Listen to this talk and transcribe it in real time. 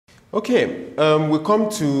Okay, we come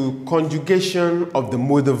to conjugation of the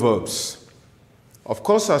modal verbs. Of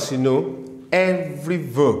course, as you know, every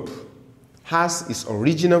verb has its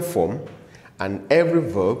original form, and every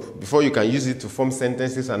verb, before you can use it to form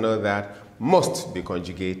sentences and all that, must be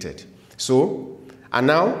conjugated. So, and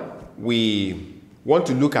now we want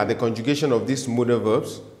to look at the conjugation of these modal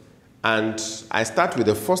verbs, and I start with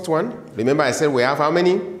the first one. Remember I said we have how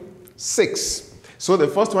many? 6. So the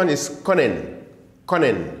first one is können,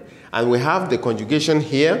 können. And we have the conjugation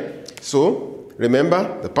here. So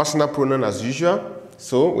remember the personal pronoun as usual.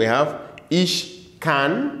 So we have ich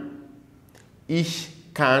kann,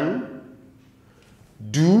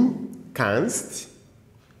 du kannst,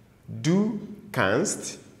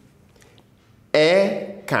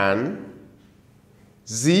 kann,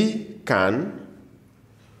 sie kann,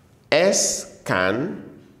 es kann,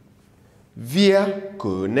 wir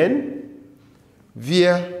können,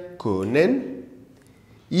 ihr könnt,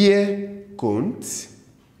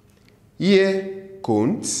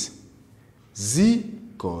 sie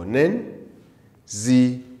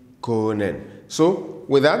können. So,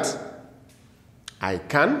 with that, I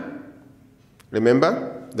can,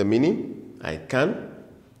 remember the meaning, I can,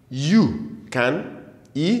 you can,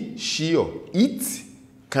 he, she, or it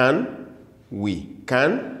can, we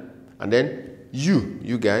can, and then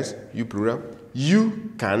you guys, you plural,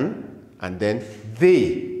 you can, and then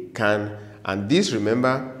they can. And this,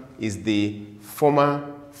 remember, is the former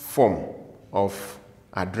form of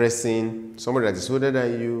addressing somebody that is older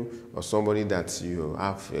than you or somebody that you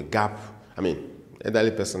have a gap. I mean,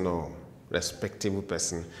 elderly person or respectable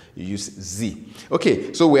person, you use sie.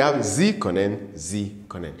 Okay, so we have sie können.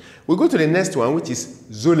 We go to the next one, which is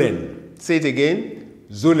sollen. Say it again,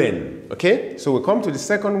 sollen. Okay, so we come to the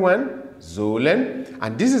second one, sollen.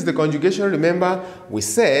 And this is the conjugation. Remember, we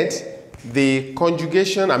said the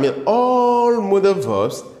conjugation, I mean, all modal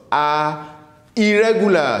verbs are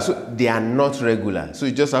irregular. So they are not regular. So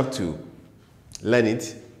you just have to learn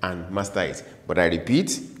it and master it. But I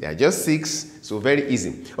repeat, they are just 6, so very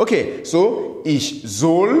easy. Okay, so ich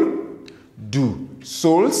soll, du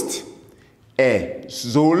sollst, er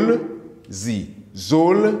soll, sie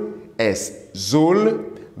soll, es soll,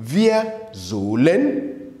 wir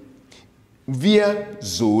sollen, ihr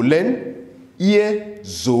sollt,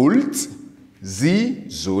 sie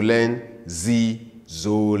sollen,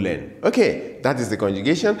 Okay, that is the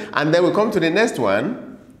conjugation. And then we come to the next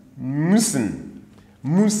one, müssen.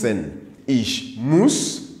 Ich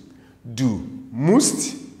muss, du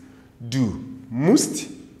musst,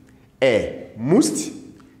 er muss,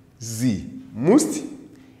 sie muss,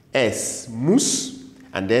 es muss,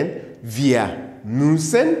 and then wir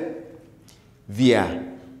müssen, ihr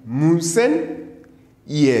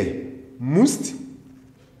müsst,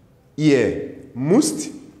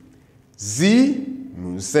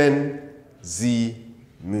 sie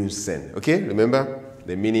müssen. Okay, remember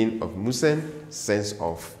the meaning of müssen, sense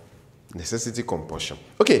of necessity, compulsion.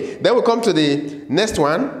 Okay, then we come to the next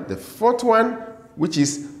one, the fourth one, which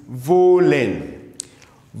is wollen.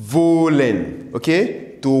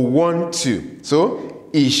 Okay, to want to. So,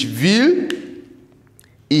 ich will,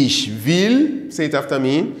 say it after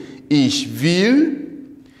me, ich will,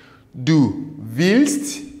 du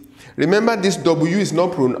willst. Remember, this W is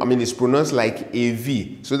not it's pronounced like a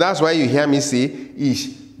V. So that's why you hear me say,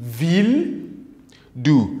 ich will,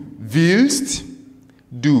 du willst,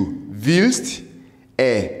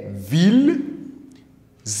 er will,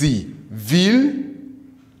 sie will,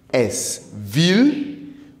 es will,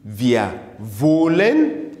 wir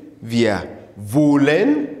wollen, ihr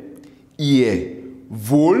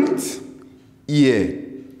wollt,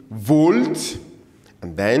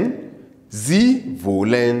 and then sie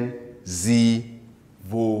wollen.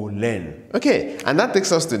 Okay, and that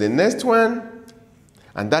takes us to the next one,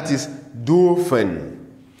 and that is dürfen.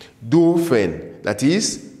 That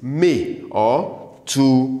is may, or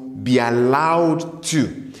to be allowed to.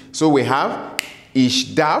 So we have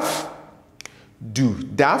ich darf, du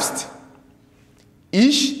darfst,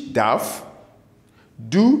 ich darf,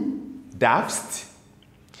 du darfst,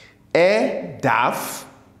 er darf,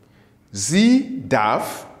 sie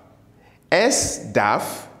darf, es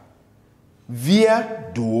darf,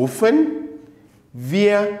 wir dürfen,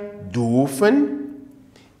 ihr dürft,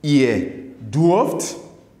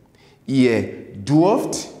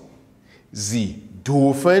 sie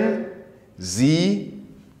dürfen,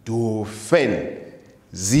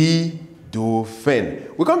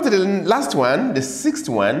 We come to the last one, the sixth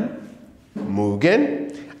one,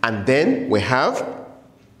 mögen, and then we have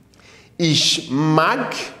ich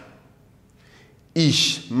mag,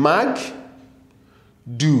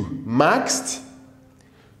 du magst,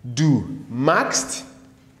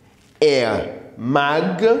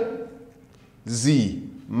 mag, sie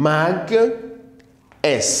mag,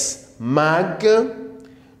 es mag,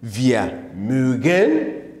 wir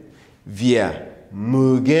mögen, ihr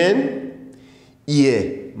mögt,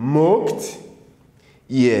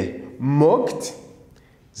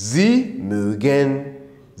 sie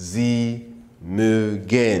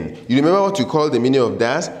mögen. You remember what you call the meaning of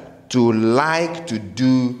that? To like to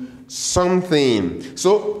do something.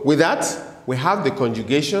 So with that, we have the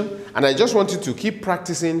conjugation, and I just want you to keep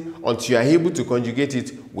practicing until you are able to conjugate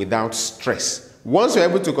it without stress. Once you're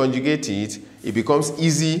able to conjugate it, it becomes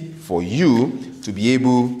easy for you to be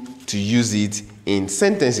able to use it in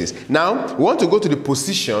sentences. Now, we want to go to the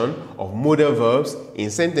position of modal verbs in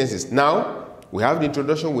sentences. Now, we have the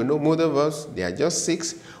introduction. We know modal verbs. They are just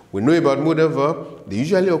 6. We know about modal verb. They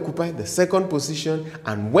usually occupy the second position.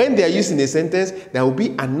 And when they are used in a sentence, there will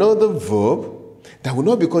be another verb that will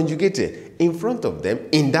not be conjugated in front of them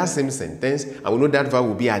in that same sentence. And we know that verb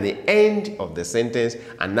will be at the end of the sentence.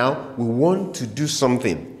 And now we want to do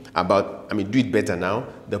something about, do it better now,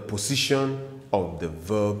 the position of the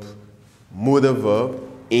verb, modal verb,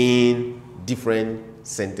 in different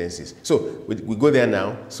sentences. So we go there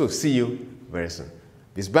now. So see you very soon.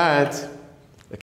 Bis bald.